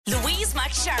Nose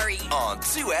McSharry on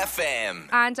 2FM.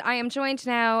 And I am joined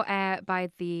now by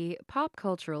the pop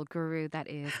cultural guru that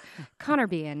is Conor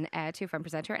Behan, 2FM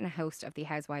presenter and a host of the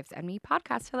Housewives And Me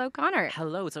podcast. Hello, Conor.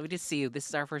 Hello, it's lovely to see you. This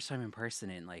is our first time in person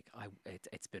in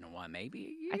it's been a while, maybe a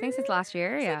year? I think since last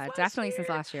year, definitely since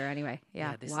last year anyway.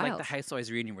 Yeah, this is like the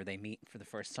Housewives reunion where they meet for the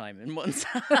first time in months.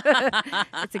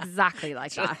 It's exactly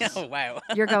like that. Oh, wow.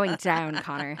 You're going down,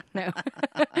 Conor. No.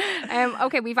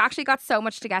 Okay, we've actually got so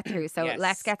much to get through, so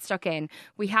let's get stuck in.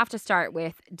 We have to start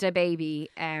with DaBaby.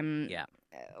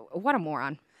 What a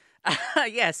moron.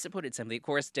 Yes, to put it simply, of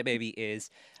course, DaBaby is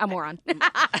a moron.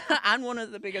 and one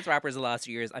of the biggest rappers of the last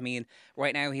few years. I mean,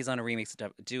 right now he's on a remix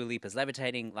of Dua Lipa's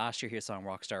Levitating. Last year his song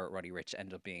Rockstar with Roddy Ricch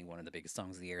ended up being one of the biggest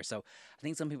songs of the year. So I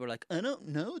think some people are like, I don't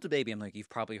know DaBaby. I'm like, you've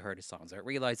probably heard his songs without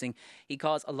realising. He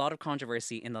caused a lot of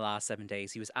controversy in the last 7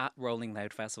 days. He was at Rolling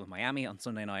Loud Festival in Miami on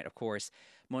Sunday night, of course.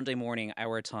 Monday morning,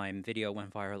 our time, video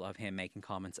went viral of him making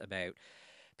comments about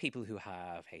people who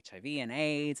have HIV and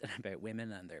AIDS, and about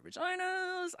women and their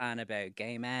vaginas, and about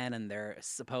gay men and their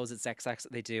supposed sex acts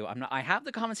that they do. I have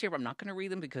the comments here, but I'm not going to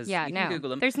read them because you can Google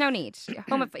them. There's no need.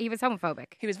 He was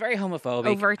homophobic. He was very homophobic.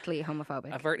 Overtly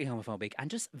homophobic.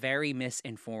 And just very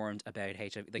misinformed about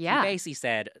HIV. He basically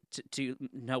said, to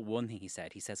note one thing he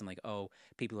said something like, oh,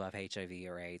 people who have HIV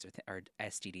or AIDS or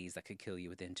STDs that could kill you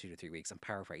within 2 to 3 weeks. I'm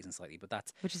paraphrasing slightly, but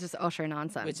which is just utter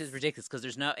nonsense. Which is ridiculous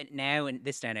because now in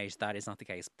this day and age, that is not the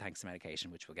case. Thanks to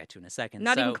medication, which we'll get to in a second.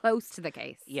 Not even close to the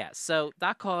case. Yeah, so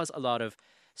that caused a lot of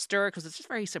stir because it's just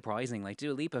very surprising. Like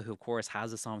Dua Lipa, who of course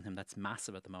has a song with him that's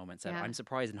massive at the moment, said, I'm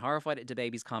surprised and horrified at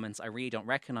DaBaby's comments. I really don't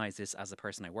recognise this as a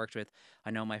person I worked with.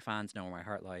 I know my fans know where my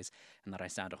heart lies and that I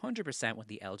stand 100% with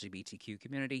the LGBTQ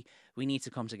community. We need to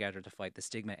come together to fight the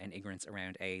stigma and ignorance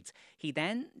around AIDS. He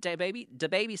then,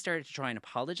 DaBaby started to try and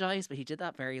apologise, but he did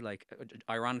that very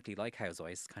ironically like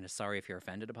Housewives, kind of sorry if you're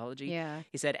offended apology. Yeah.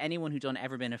 He said, anyone who done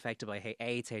ever been affected by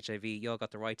AIDS, HIV, y'all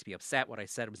got the right to be upset. What I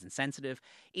said was insensitive,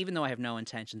 even though I have no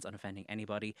intentions on offending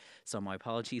anybody, so my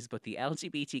apologies, but the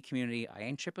LGBT community, I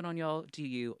ain't tripping on y'all. Do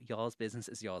you? Y'all's business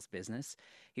is y'all's business.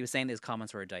 He was saying his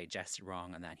comments were digested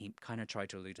wrong, and then he kind of tried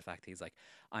to allude to the fact that he's like,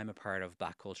 I'm a part of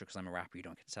black culture because I'm a rapper, you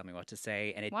don't get to tell me what to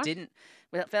say. And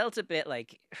it felt a bit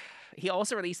like. He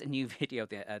also released a new video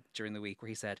during the week where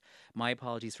he said, my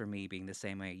apologies for me being the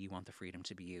same way you want the freedom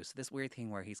to be you. So this weird thing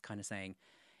where he's kind of saying,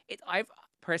 I've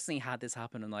personally had this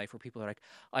happen in life where people are like,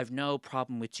 I've no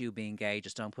problem with you being gay,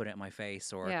 just don't put it in my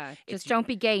face, or just don't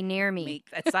be gay near me.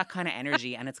 It's that kind of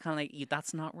energy, and it's kind of like,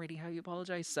 that's not really how you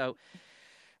apologise. So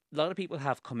a lot of people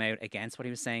have come out against what he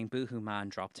was saying. Boohoo Man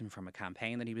dropped him from a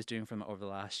campaign that he was doing from over the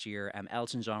last year.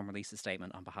 Elton John released a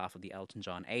statement on behalf of the Elton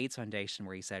John AIDS Foundation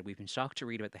where he said, we've been shocked to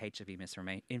read about the HIV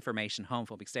misinformation,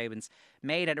 homophobic statements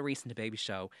made at a recent DaBaby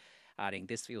show, adding,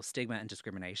 this feels stigma and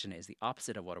discrimination is the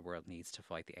opposite of what a world needs to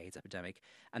fight the AIDS epidemic.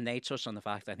 And they touched on the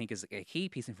fact that I think is a key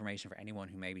piece of information for anyone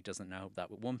who maybe doesn't know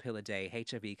that with one pill a day,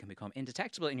 HIV can become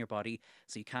indetectable in your body,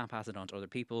 so you can't pass it on to other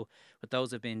people. But those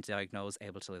who have been diagnosed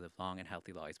able to live long and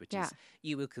healthy lives, which is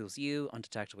U equals U,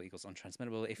 undetectable equals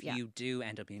untransmittable. If you do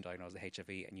end up being diagnosed with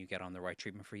HIV and you get on the right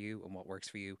treatment for you and what works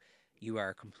for you, you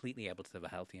are completely able to live a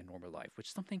healthy and normal life, which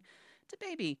is something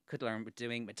DaBaby could learn with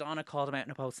doing. Madonna called him out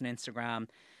in a post on Instagram.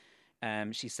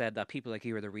 She said that people like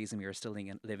you are the reason we are still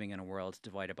living in a world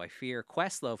divided by fear.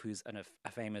 Questlove, who's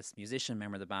a famous musician,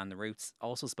 member of the band The Roots,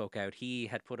 also spoke out. He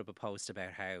had put up a post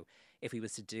about how if he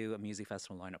was to do a music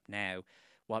festival lineup now,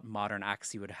 what modern acts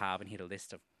he would have, and he had a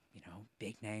list of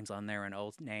big names on there and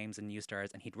old names and new stars,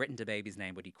 and he'd written DaBaby's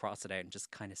name, but he crossed it out and just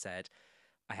kind of said,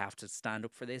 I have to stand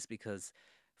up for this because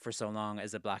for so long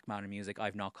as a black man in music,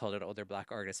 I've not called out other black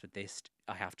artists with this.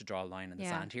 I have to draw a line in the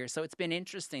sand here. So it's been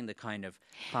interesting, the kind of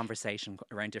conversation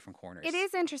around different corners. It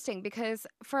is interesting because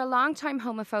for a long time,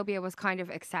 homophobia was kind of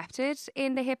accepted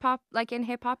in the hip hop. Like in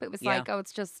hip hop, it was like, oh,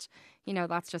 it's just,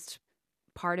 that's just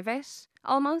part of it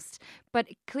almost. But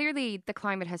clearly the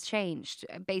climate has changed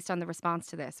based on the response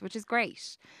to this, which is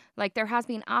great. Like there has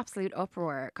been absolute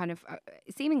uproar kind of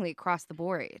seemingly across the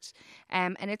board.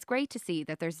 And it's great to see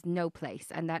that there's no place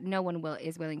and that no one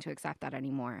is willing to accept that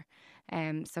anymore.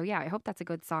 So I hope that's a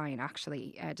good sign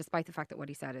actually, despite the fact that what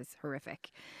he said is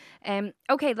horrific.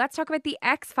 Okay, let's talk about the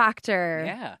X Factor.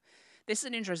 Yeah. This is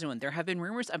an interesting one. There have been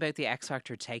rumours about the X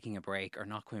Factor taking a break or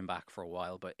not coming back for a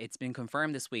while, but it's been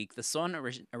confirmed this week. The Sun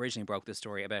originally broke this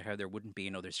story about how there wouldn't be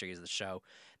another series of the show.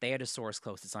 They had a source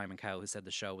close to Simon Cowell who said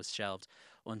the show was shelved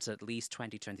until at least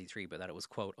 2023, but that it was,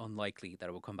 quote, unlikely that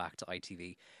it would come back to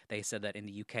ITV. They said that in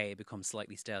the UK it becomes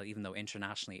slightly stale, even though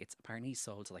internationally it's apparently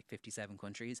sold to like 57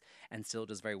 countries and still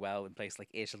does very well in places like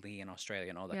Italy and Australia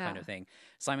and all that kind of thing.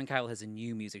 Simon Cowell has a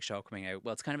new music show coming out.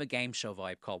 Well, it's kind of a game show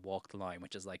vibe called Walk the Line,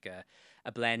 which is like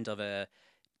a blend of a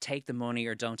take the money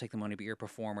or don't take the money, but you're a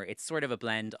performer. It's sort of a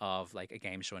blend of like a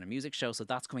game show and a music show. So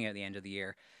that's coming out at the end of the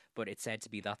year. But it's said to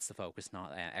be that's the focus,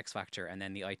 not X Factor. And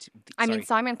then I mean,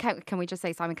 can we just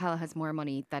say Simon Cowell has more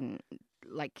money than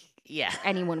like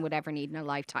anyone would ever need in a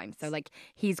lifetime. So like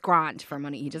he's grand for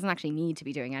money. He doesn't actually need to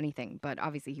be doing anything, but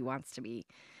obviously he wants to be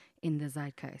in the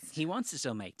zeitgeist. He wants to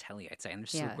still make telly, I'd say, and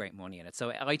there's still great money in it.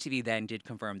 So ITV then did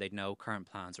confirm they'd no current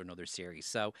plans for another series.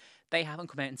 So they haven't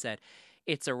come out and said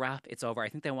it's a wrap, it's over. I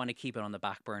think they want to keep it on the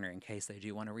back burner in case they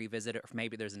do want to revisit it, or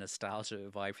maybe there's a nostalgia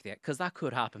vibe for the, because that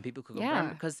could happen. People could go,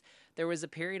 because there was a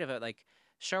period of it, like,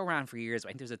 show ran for years. I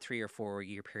think there was a 3 or 4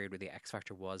 year period where the X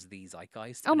Factor was the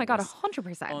zeitgeist. Oh my God,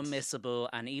 100%. Unmissable.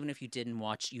 And even if you didn't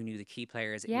watch, you knew the key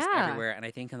players. It was everywhere. And I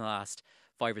think in the last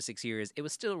 5 or 6 years, it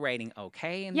was still rating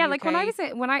okay in the like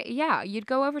UK. when I you'd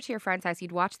go over to your friend's house,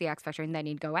 you'd watch the X Factor, and then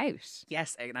you'd go out.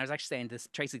 Yes, and I was actually saying this.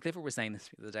 Tracy Clifford was saying this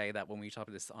the other day, that when we talked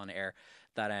about this on air,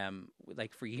 that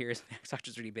like for years the X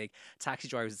Factor's really big. Taxi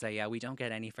drivers would say, we don't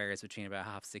get any fares between about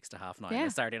 6:30 to 9:30 on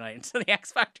Saturday night until the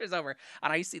X Factor's over.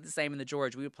 And I used to see the same in the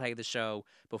George. We would play the show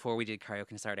before we did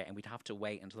karaoke on Saturday, and we'd have to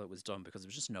wait until it was done because there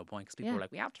was just no point, because people were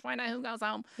like, we have to find out who goes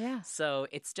home. So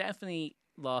it's definitely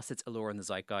lost its allure in the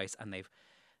zeitgeist, and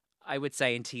I would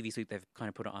say in TV Sweep they've kind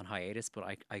of put it on hiatus, but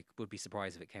I would be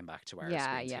surprised if it came back to our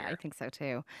screens here. I think so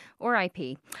too. Or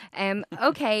IP.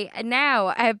 Okay,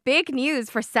 now big news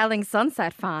for Selling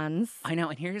Sunset fans. I know,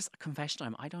 and here's a confession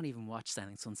time. I don't even watch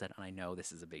Selling Sunset, and I know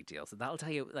this is a big deal. So that'll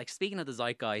tell you, like, speaking of the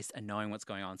zeitgeist and knowing what's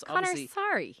going on. So Conor, obviously,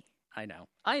 sorry. I know.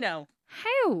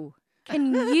 How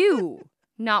can you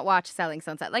not watch Selling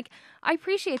Sunset? Like, I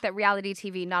appreciate that reality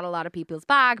TV, not a lot of people's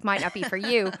bag, might not be for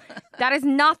you. That is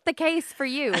not the case for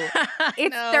you.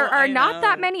 There are not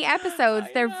that many episodes.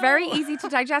 They're very easy to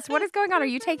digest. What is going on? Are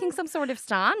you taking some sort of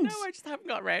stand? No, I just haven't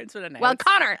got around to it now. Well,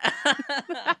 Conor!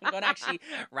 I'm going to actually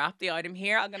wrap the item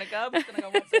here. I'm going to go watch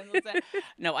Selling Sunset.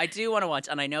 No, I do want to watch,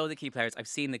 and I know the key players. I've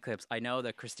seen the clips. I know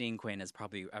that Christine Quinn is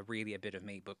probably really a bit of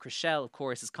me, but Chriselle, of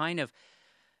course, is kind of,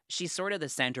 she's sort of the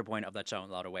center point of that show in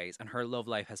a lot of ways, and her love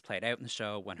life has played out in the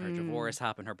show, when her divorce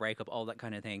happened, her breakup, all that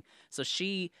kind of thing. So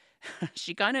she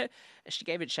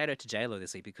gave a shout out to JLo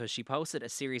this week, because she posted a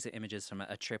series of images from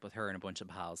a trip with her and a bunch of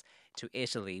pals to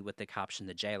Italy with the caption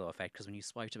 "The JLo Effect," because when you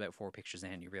swiped about 4 pictures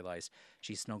in, you realised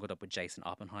she snuggled up with Jason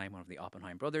Oppenheim, one of the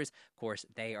Oppenheim brothers. Of course,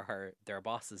 their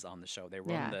bosses on the show. They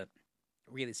run the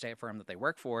real estate firm that they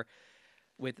work for,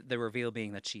 with the reveal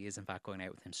being that she is in fact going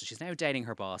out with him. So she's now dating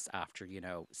her boss after,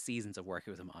 seasons of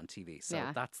working with him on TV. So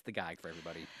that's the gag for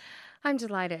everybody. I'm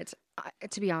delighted.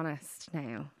 To be honest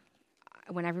now,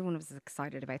 when everyone was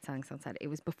excited about Selling Sunset, it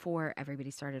was before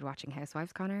everybody started watching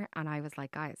Housewives, Conor, and I was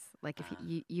like, guys, like, if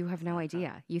you have no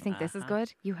idea. You think this is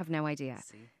good? You have no idea.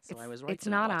 See? So I was right. It's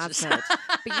not as good.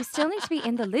 But you still need to be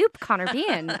in the loop, Conor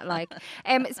Behan. Like,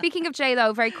 speaking of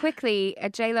JLo, very quickly,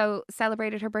 JLo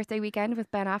celebrated her birthday weekend with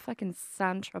Ben Affleck in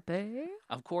Saint-Tropez.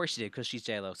 Of course she did, because she's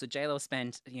JLo. So JLo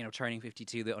spent, turning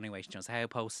 52 the only way she knows how,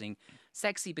 posting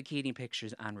sexy bikini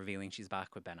pictures and revealing she's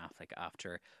back with Ben Affleck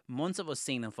after months of us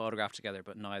seeing them photographed together,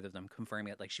 but neither of them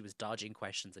confirming it. Like, she was dodging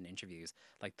questions in interviews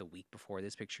like the week before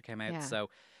this picture came out. So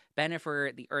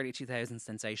Bennifer, the early 2000s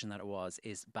sensation that it was,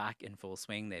 is back in full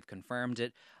swing. They've confirmed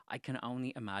it. I can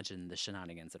only imagine the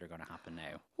shenanigans that are going to happen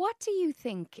now. What do you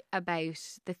think about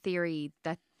the theory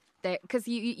that, because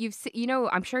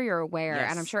I'm sure you're aware,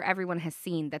 and I'm sure everyone has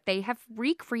seen, that they have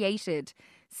recreated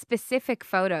specific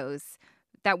photos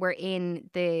that were in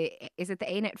is it the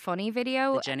Ain't It Funny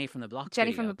video? The Jenny from the Block video.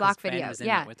 Jenny from the Block video, Ben was in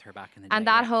it with her back in the day. And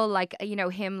that whole, like,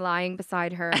 him lying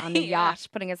beside her on the yacht,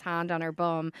 putting his hand on her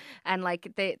bum. And,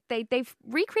 like, they've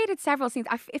recreated several scenes.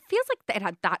 It feels like it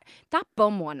had that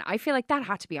bum one. I feel like that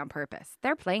had to be on purpose.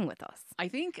 They're playing with us. I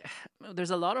think there's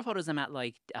a lot of photos I'm at,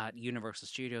 like, at Universal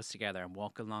Studios together and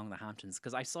walking along the Hamptons,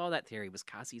 because I saw that theory. Was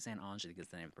Cassie St. Ange, I think is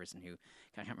the name of the person who,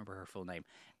 I can't remember her full name.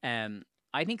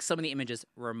 I think some of the images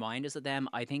remind us of them.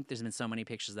 I think there's been so many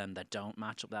pictures of them that don't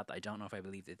match up that I don't know if I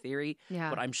believe the theory. Yeah.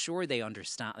 But I'm sure they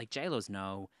understand. Like, JLo's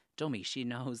no dummy. She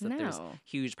knows that there's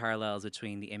huge parallels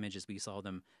between the images we saw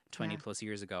them 20 plus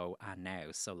years ago and now.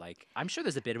 So like, I'm sure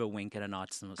there's a bit of a wink and a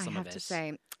nod to some of it. I have to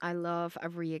say, I love a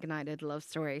reignited love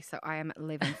story, so I am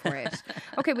living for it.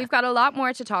 Okay, we've got a lot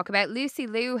more to talk about. Lucy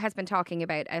Liu has been talking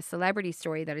about a celebrity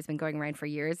story that has been going around for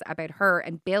years about her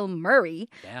and Bill Murray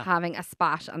having a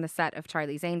spat on the set of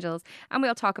Charlie's Angels. And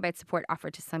we'll talk about support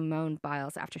offered to Simone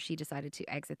Biles after she decided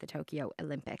to exit the Tokyo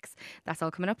Olympics. That's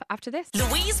all coming up after this.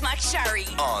 Louise McSharry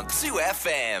on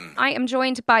 2FM. I am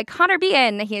joined by Conor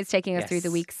Behan. He is taking us through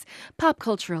the week's pop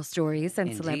cultural stories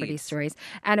and celebrity stories.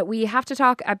 And we have to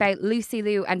talk about Lucy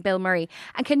Liu and Bill Murray.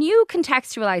 And can you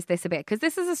contextualise this a bit? Because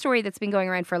this is a story that's been going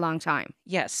around for a long time.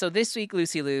 Yeah, so this week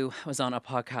Lucy Liu was on a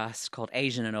podcast called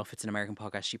Asian Enough. It's an American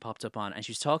podcast she popped up on. And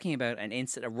she was talking about an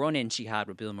incident, a run-in she had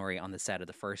with Bill Murray on the set of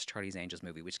the first Charlie's Angels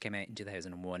movie, which came out in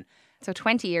 2001. So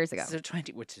 20 years ago. So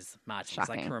 20, which is mad.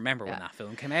 Shocking. I can remember when that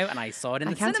film came out and I saw it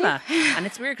in the cinema. And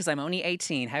it's weird because I'm only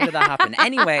 18. How did that happen?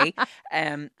 Anyway,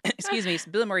 excuse me, so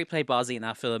Bill Murray played Bozzy in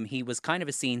that film. He was kind of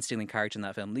a scene-stealing character in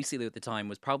that film. Lucy Liu at the time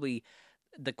was probably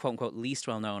the quote-unquote least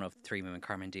well-known of the three women,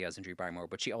 Carmen Diaz and Drew Barrymore,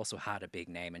 but she also had a big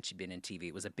name and she'd been in TV.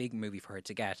 It was a big movie for her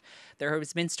to get. There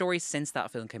has been stories since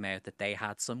that film came out that they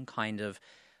had some kind of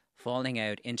falling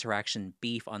out, interaction,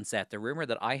 beef on set. The rumour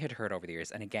that I had heard over the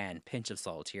years, and again, pinch of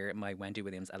salt here, my Wendy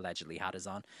Williams allegedly hat is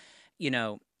on, you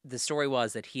know, the story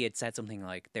was that he had said something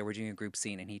like they were doing a group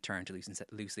scene and he turned to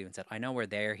Lucy and said, I know we're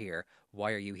there here.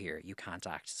 Why are you here? You can't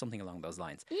act. Something along those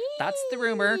lines. That's the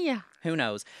rumour. Yeah. Who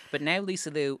knows? But now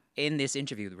Lucy Liu, in this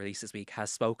interview released this week,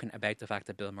 has spoken about the fact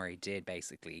that Bill Murray did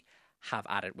basically have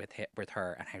at it with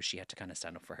her and how she had to kind of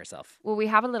stand up for herself. Well, we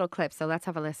have a little clip, so let's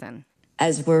have a listen.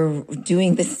 As we're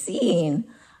doing the scene,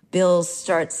 Bill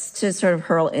starts to sort of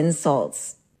hurl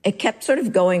insults. It kept sort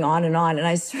of going on, and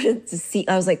I started to see,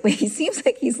 I was like, wait, he seems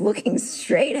like he's looking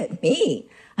straight at me.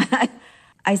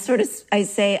 I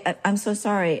say, I'm so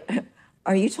sorry.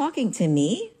 Are you talking to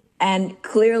me? And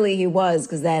clearly he was,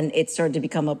 because then it started to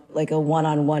become a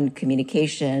one-on-one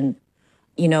communication.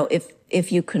 You know,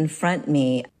 if you confront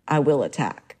me, I will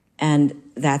attack. And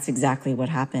that's exactly what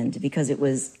happened, because it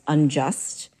was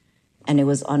unjust and it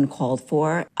was uncalled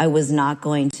for. I was not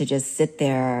going to just sit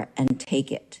there and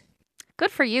take it. Good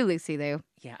for you, Lucy Liu.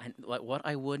 Yeah, and what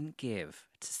I wouldn't give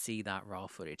to see that raw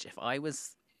footage, if I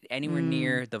was anywhere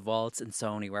near the vaults in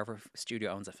Sony, wherever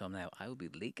studio owns a film now, I would be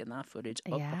leaking that footage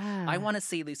up. Yeah. I want to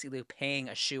see Lucy Liu paying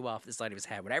a shoe off the side of his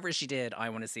head. Whatever she did, I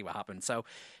want to see what happened. So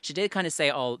she did kind of say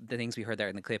all the things we heard there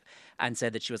in the clip and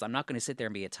said that I'm not going to sit there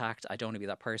and be attacked. I don't want to be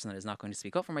that person that is not going to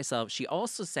speak up for myself. She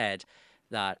also said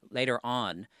that later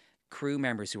on, crew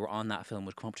members who were on that film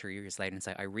would come up to her years later and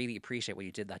say, I really appreciate what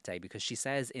you did that day, because she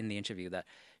says in the interview that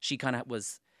she kind of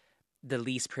was the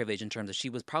least privileged in terms of she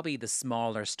was probably the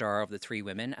smaller star of the three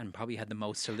women and probably had the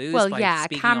most to lose. Well, yeah,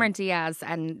 Cameron Diaz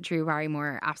and Drew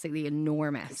Barrymore, absolutely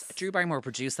enormous. Drew Barrymore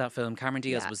produced that film. Cameron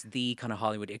Diaz was the kind of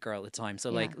Hollywood it girl at the time.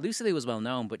 So like Lucy Liu was well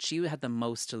known, but she had the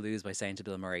most to lose by saying to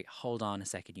Bill Murray, hold on a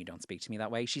second, you don't speak to me that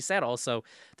way. She said also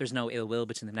there's no ill will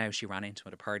between them now. She ran into it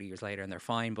at a party years later and they're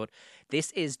fine. But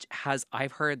this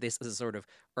I've heard this as a sort of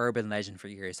urban legend for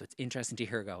years. So it's interesting to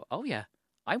hear her go, oh yeah,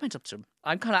 I went up to him.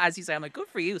 I'm kind of, as you say, I'm like, good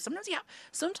for you.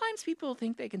 Sometimes people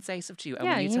think they can say stuff to you. And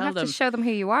when you tell have them, to show them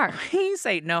who you are. You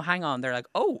say, no, hang on. They're like,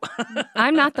 oh.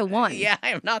 I'm not the one. Yeah, I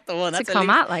am not the one. To come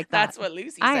out like that. That's what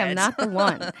Lucy said. I am not the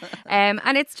one.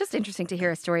 And it's just interesting to hear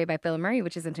a story about Bill Murray,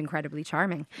 which isn't incredibly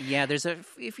charming. Yeah,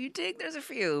 if you dig, there's a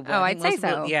few. But I'd say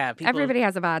so. Yeah. Everybody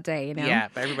has a bad day, you know? Yeah,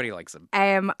 but everybody likes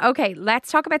him. Okay,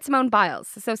 let's talk about Simone Biles.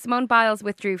 So Simone Biles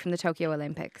withdrew from the Tokyo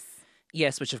Olympics.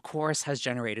 Yes, which of course has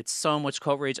generated so much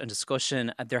coverage and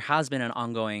discussion. There has been an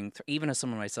ongoing, even as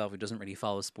someone myself who doesn't really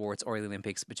follow sports or the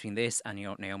Olympics, between this and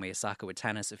Naomi Osaka with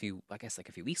tennis a few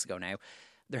weeks ago now,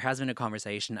 there has been a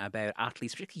conversation about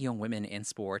athletes, particularly young women in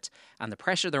sport, and the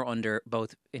pressure they're under,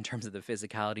 both in terms of the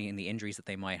physicality and the injuries that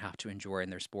they might have to endure in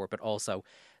their sport, but also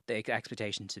the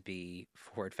expectation to be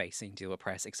forward-facing, deal with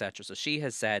press, etc. So she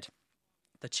has said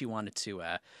that she wanted to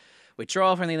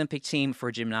withdraw from the Olympic team for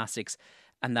gymnastics.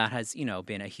 And that has,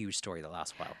 been a huge story the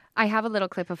last while. I have a little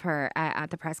clip of her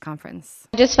at the press conference.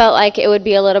 I just felt like it would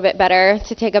be a little bit better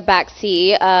to take a back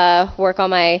seat, work on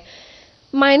my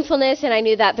mindfulness, and I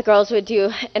knew that the girls would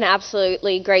do an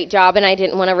absolutely great job, and I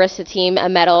didn't want to risk the team a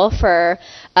medal for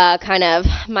kind of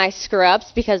my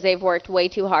screw-ups because they've worked way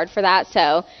too hard for that.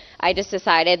 So I just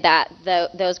decided that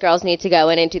those girls need to go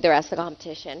in and do the rest of the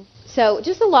competition. So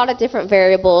just a lot of different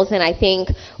variables, and I think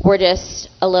we're just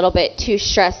a little bit too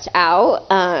stressed out,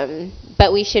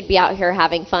 but we should be out here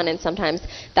having fun, and sometimes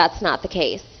that's not the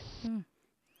case.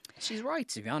 She's right,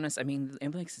 to be honest. I mean, the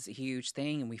Olympics is a huge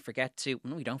thing, and we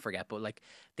don't forget, but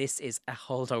this is a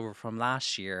holdover from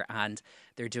last year, and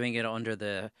they're doing it under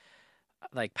the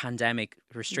like pandemic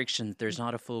restrictions, there's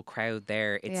not a full crowd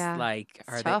there. It's like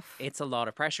tough. it's a lot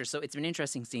of pressure. So it's been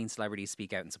interesting seeing celebrities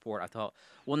speak out in support. I thought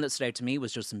one that stood out to me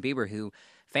was Justin Bieber, who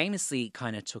famously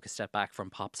kind of took a step back from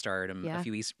pop stardom a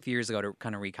few years ago to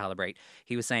kind of recalibrate.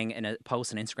 He was saying in a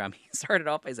post on Instagram, he started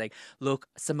off by saying, "Look,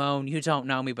 Simone, you don't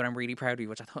know me, but I'm really proud of you,"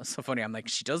 which I thought was so funny. I'm like,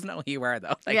 she doesn't know who you are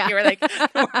though. Like you were like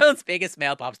the world's biggest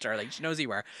male pop star. Like she knows who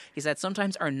you are. He said,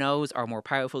 "Sometimes our no's are more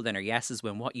powerful than our yeses.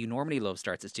 When what you normally love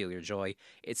starts to steal your joy,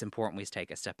 it's important we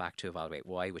take a step back to evaluate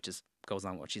why," which is goes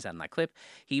on what she said in that clip.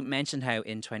 He mentioned how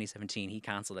in 2017 he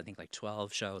cancelled I think like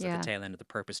 12 shows at the tail end of the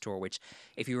Purpose tour, which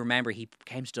if you remember he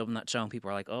came to Dublin that show and people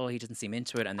were like, "Oh, he didn't seem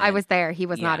into it." And then, I was there. He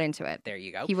was not into it. There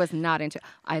you go. He was not into it.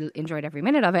 I enjoyed every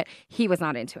minute of it. He was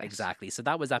not into it. Exactly. So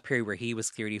that was that period where he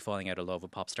was clearly falling out of love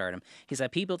with pop stardom. He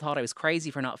said, "People thought I was crazy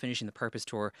for not finishing the Purpose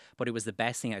tour, but it was the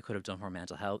best thing I could have done for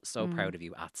mental health. So proud of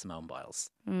you," at Simone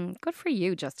Biles. Good for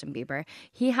you, Justin Bieber.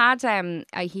 He had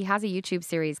he has a YouTube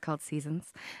series called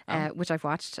Seasons, which I've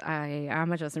watched. I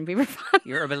am a Justin Bieber fan.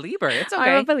 You're a believer. It's okay.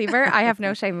 I'm a believer. I have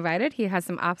no shame about it. He has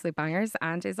some absolute bangers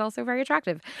and is also very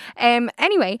attractive.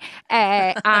 Anyway,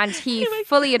 and he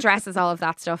fully addresses all of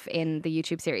that stuff in the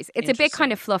YouTube series. It's a bit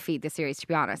kind of fluffy, the series, to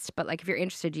be honest. But like, if you're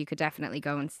interested, you could definitely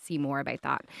go and see more about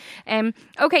that.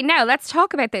 Okay, now let's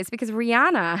talk about this because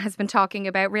Rihanna has been talking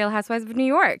about Real Housewives of New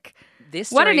York.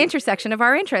 What an intersection of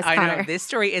our interests, Conor. I know. This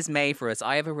story is made for us.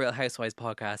 I have a Real Housewives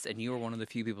podcast, and you are one of the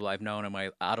few people I've known in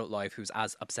my adult life who's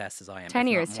as obsessed as I am. 10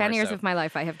 years. 10 years of my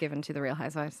life I have given to the Real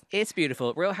Housewives. It's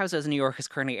beautiful. Real Housewives of New York is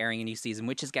currently airing a new season,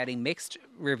 which is getting mixed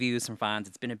reviews from fans.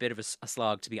 It's been a bit of a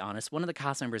slog, to be honest. One of the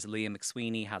cast members, Leah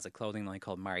McSweeney, has a clothing line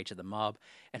called Married to the Mob.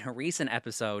 In her recent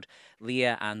episode,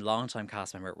 Leah and longtime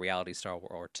cast member, reality star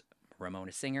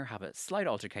Ramona Singer, have a slight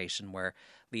altercation where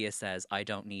Leah says, "I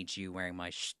don't need you wearing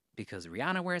my because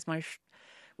Rihanna wears my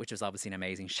which was obviously an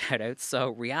amazing shout out.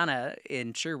 So Rihanna,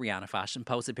 in true Rihanna fashion,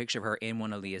 posted a picture of her in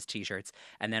one of Leah's t-shirts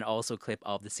and then also a clip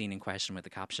of the scene in question with the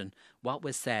caption, "What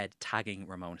was said," tagging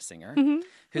Ramona Singer,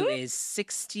 who is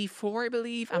 64, I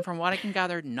believe, and from what I can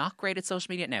gather, not great at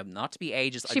social media. Now, not to be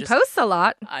ageist. She posts a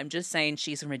lot. I'm just saying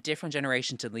she's from a different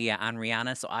generation to Leah and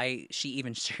Rihanna, so she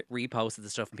even reposted the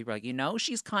stuff and people are like,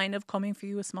 she's kind of coming for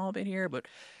you a small bit here, but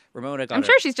Ramona got I'm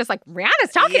sure she's just like,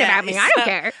 Rihanna's talking about me. I don't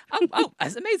care. Oh,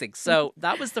 that's amazing. So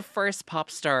that was the first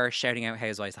pop star shouting out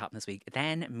Housewives happened this week.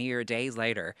 Then, mere days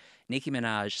later, Nicki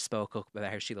Minaj spoke up about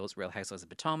how she loves Real Housewives of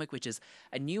Potomac, which is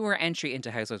a newer entry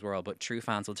into Housewives world, but true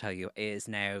fans will tell you is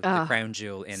now the crown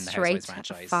jewel in the Housewives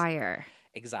franchise. Fire.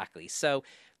 Exactly. So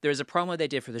there's a promo they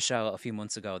did for the show a few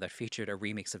months ago that featured a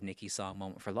remix of Nicki's song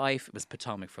Moment for Life. It was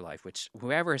Potomac for Life, which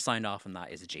whoever signed off on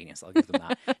that is a genius. I'll give them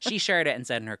that. She shared it and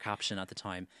said in her caption at the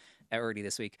time, early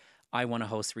this week, "I want to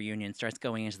host a reunion," starts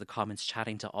going into the comments,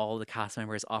 chatting to all the cast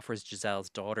members, offers Giselle's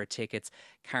daughter tickets.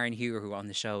 Karen Huger, who on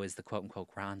the show is the quote-unquote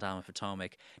grand dame of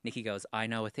Potomac. Nicki goes, "I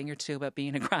know a thing or two about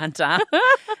being a grand dame."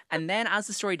 And then as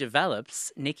the story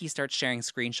develops, Nicki starts sharing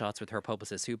screenshots with her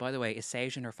publicist, who, by the way, is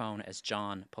saved in her phone as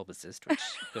John Publicist, which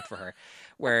good for her,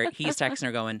 where he's texting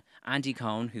her going, "Andy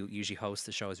Cohen," who usually hosts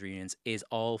the show's reunions, "is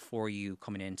all for you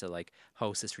coming in to like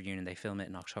host this reunion. They film it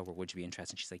in October. Would you be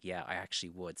interested?" And she's like, "Yeah, I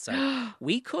actually would." So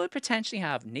we could potentially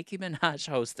have Nicki Minaj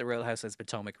host the Real Housewives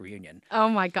Potomac reunion. Oh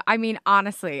my God. I mean,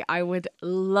 honestly, I would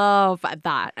love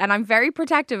that. And I'm very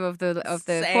protective of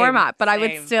the format, but I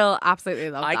would still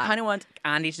absolutely love that. I kind of want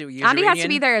Andy to do a Andy reunion. has to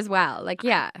be there as well. Like,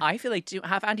 yeah. I feel like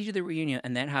have Andy do the reunion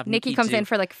and then have Nicki comes in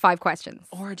for like 5 questions.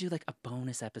 Or do like a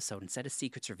bonus episode. Instead of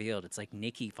secrets revealed, it's like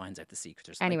Nicki finds out the secrets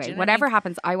or something. Anyway, like, you know whatever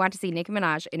happens, I want to see Nicki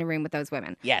Minaj in a room with those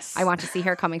women. Yes. I want to see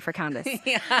her coming for Candace.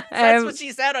 Yeah, that's what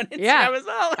she said on Instagram as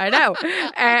well. I know.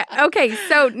 Okay,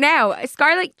 so now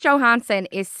Scarlett Johansson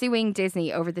is suing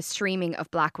Disney over the streaming of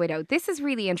Black Widow. This is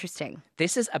really interesting.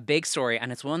 This is a big story,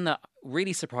 and it's one that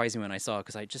really surprised me when I saw it,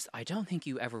 because I don't think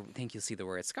you ever think you'll see the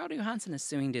word. Scarlett Johansson is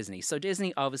suing Disney. So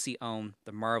Disney obviously own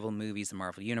the Marvel movies, the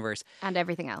Marvel Universe. And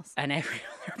everything else. And every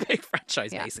other big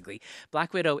franchise, basically.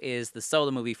 Black Widow is the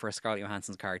solo movie for Scarlett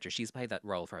Johansson's character. She's played that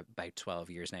role for about 12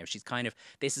 years now. She's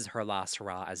this is her last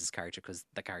hurrah as his character, because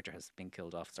the character has been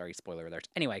killed off. Sorry, spoiler alert.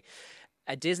 Anyway,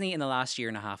 Disney in the last year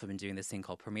and a half have been doing this thing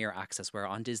called Premier Access, where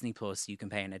on Disney Plus you can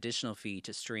pay an additional fee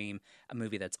to stream a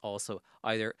movie that's also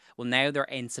now they're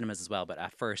in cinemas as well, but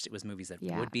at first it was movies that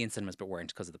would be in cinemas but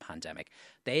weren't because of the pandemic.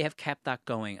 They have kept that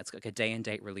going. It's like a day and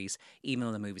date release, even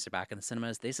though the movies are back in the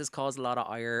cinemas. This has caused a lot of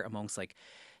ire amongst like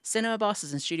cinema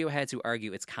bosses and studio heads who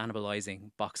argue it's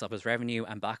cannibalizing box office revenue,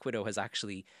 and Black Widow has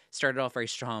actually started off very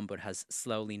strong but has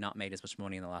slowly not made as much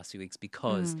money in the last few weeks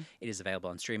because it is available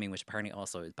on streaming, which apparently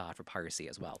also is bad for piracy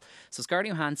as well. So Scarlett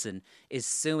Johansson is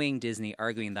suing Disney,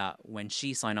 arguing that when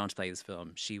she signed on to play this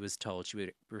film, she was told she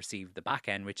would receive the back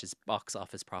end, which is box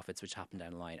office profits, which happened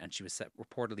down the line, and she was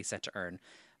reportedly set to earn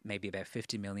maybe about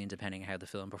 50 million depending how the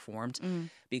film performed.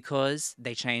 Because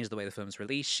they changed the way the film was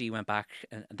released, she went back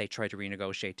and they tried to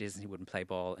renegotiate. Disney wouldn't play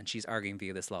ball, and she's arguing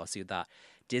via this lawsuit that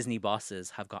Disney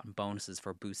bosses have gotten bonuses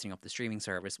for boosting up the streaming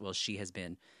service while she has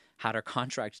had her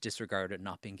contract disregarded,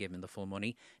 not being given the full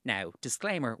money. Now,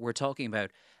 disclaimer, we're talking about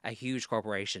a huge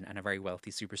corporation and a very wealthy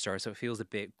superstar, so it feels a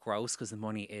bit gross because the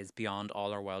money is beyond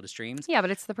all our wildest dreams. Yeah, but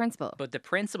it's the principle. But the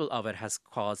principle of it has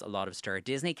caused a lot of stir.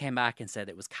 Disney came back and said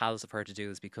it was callous of her to do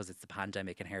this because it's the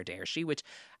pandemic and how dare she, which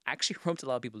actually rubbed a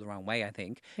lot of people the wrong way, I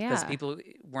think. Because people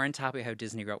weren't happy how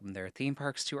Disney opened their theme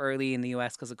parks too early in the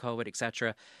US because of COVID,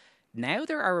 etc. Now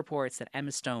there are reports that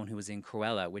Emma Stone, who was in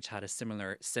Cruella, which had a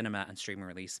similar cinema and streaming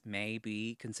release, may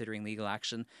be considering legal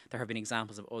action. There have been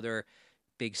examples of other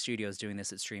big studios doing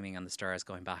this at streaming and the stars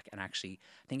going back. And actually,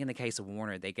 I think in the case of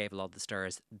Warner, they gave a lot of the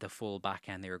stars the full back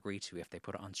end they agreed to if they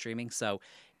put it on streaming. So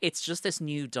it's just this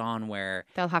new dawn where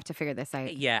they'll have to figure this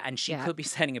out. Yeah, and she could be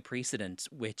setting a precedent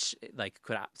which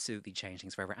could absolutely change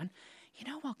things forever. And you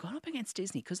know what, going up against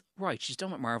Disney, because she's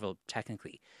done with Marvel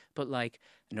technically, but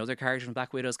another character from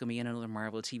Black Widow is going to be in another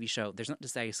Marvel TV show. There's nothing to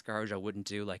say Scarlett wouldn't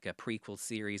do a prequel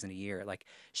series in a year.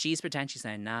 She's potentially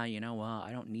saying, nah, you know what,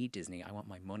 I don't need Disney, I want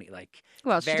my money.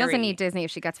 Well, she doesn't need Disney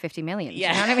if she gets 50 million.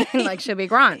 Yeah. You know what I mean? She'll be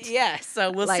grand. Yeah,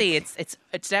 so we'll see. It's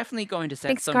definitely going to set I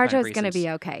think some kind of Scarlett's going to be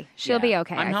okay. She'll be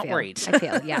okay. I'm not worried. I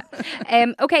feel, yeah.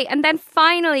 Okay, and then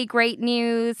finally, great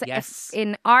news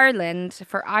in Ireland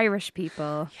for Irish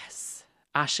people. Yes.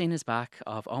 Aisling is back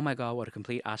oh my God, what a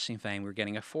complete Aisling fame. We're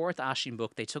getting a fourth Aisling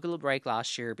book. They took a little break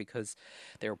last year because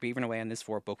they were beavering away on this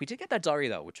fourth book. We did get that diary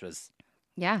though, which was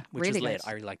really lit. good.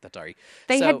 I really liked that diary.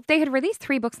 They had released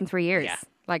 3 books in 3 years.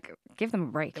 Yeah. Give them a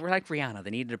break. They were like Rihanna.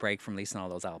 They needed a break from releasing all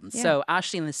those albums. Yeah. So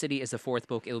Aisling in the City is the fourth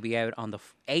book. It'll be out on the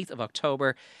 8th of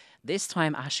October. This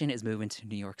time Aisling is moving to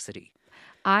New York City.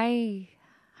 I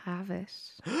have it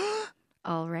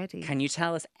already. Can you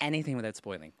tell us anything without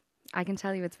spoiling? I can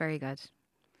tell you it's very good.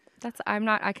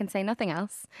 I can say nothing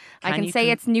else. I can say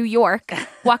it's New York.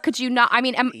 What could you not? I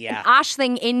mean,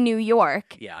 Aisling in New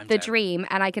York, the dream.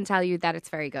 And I can tell you that it's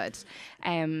very good.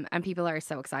 And people are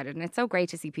so excited. And it's so great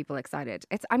to see people excited.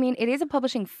 It is a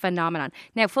publishing phenomenon.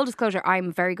 Now, full disclosure,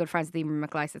 I'm very good friends with Emer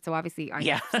McLysaght. So obviously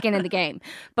I'm skin in the game.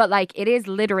 But it is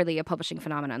literally a publishing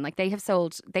phenomenon.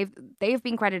 They've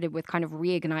been credited with kind of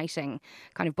reigniting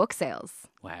kind of book sales.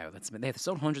 Wow, they've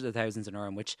sold hundreds of thousands in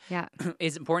Ireland, which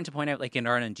is important to point out. In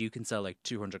Ireland, you can sell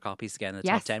 200 copies again in the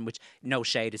top 10, which no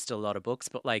shade is still a lot of books,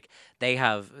 but they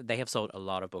have sold a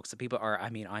lot of books. So people are,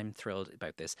 I'm thrilled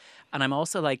about this. And I'm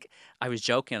also I was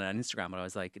joking on Instagram, but I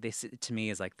was this to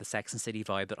me is the Sex and City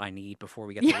vibe that I need before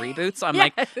we get the reboot. So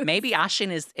I'm maybe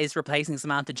Aisling is replacing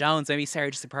Samantha Jones. Maybe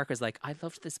Sarah Jessica Parker's I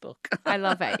loved this book. I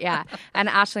love it, yeah. And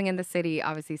Aisling in the City,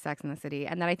 obviously Sex in the City.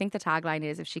 And then I think the tagline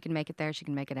is, if she can make it there, she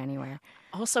can make it anywhere.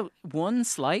 Also, one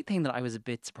slight thing that I was a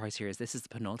bit surprised here is this is the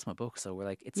penultimate book, so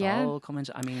we're it's all coming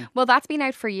to, well, that's been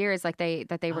out for years. They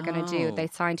were going to do, they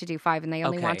signed to do 5 and they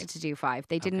only wanted to do 5.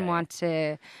 They didn't want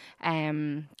to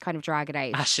kind of drag it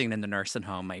out. Aisling in the nursing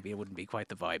home, maybe it wouldn't be quite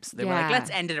the vibes. So they were let's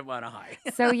end it on a high.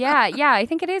 So I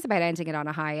think it is about ending it on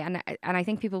a high, and I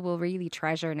think people will really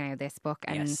treasure now this book,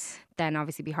 and then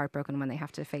obviously be heartbroken when they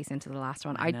have to face into the last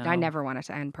one. I never want it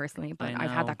to end personally, but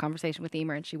I've had that conversation with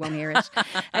Emer and she won't hear it.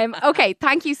 Okay,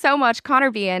 thank you so much,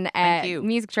 Conor Behan,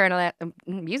 music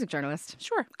journalist.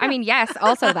 Sure. I mean, yes,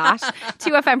 also that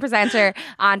 2FM presenter,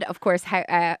 and of course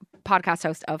podcast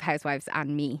host of Housewives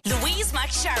and Me. Louise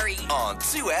McSharry on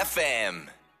 2FM.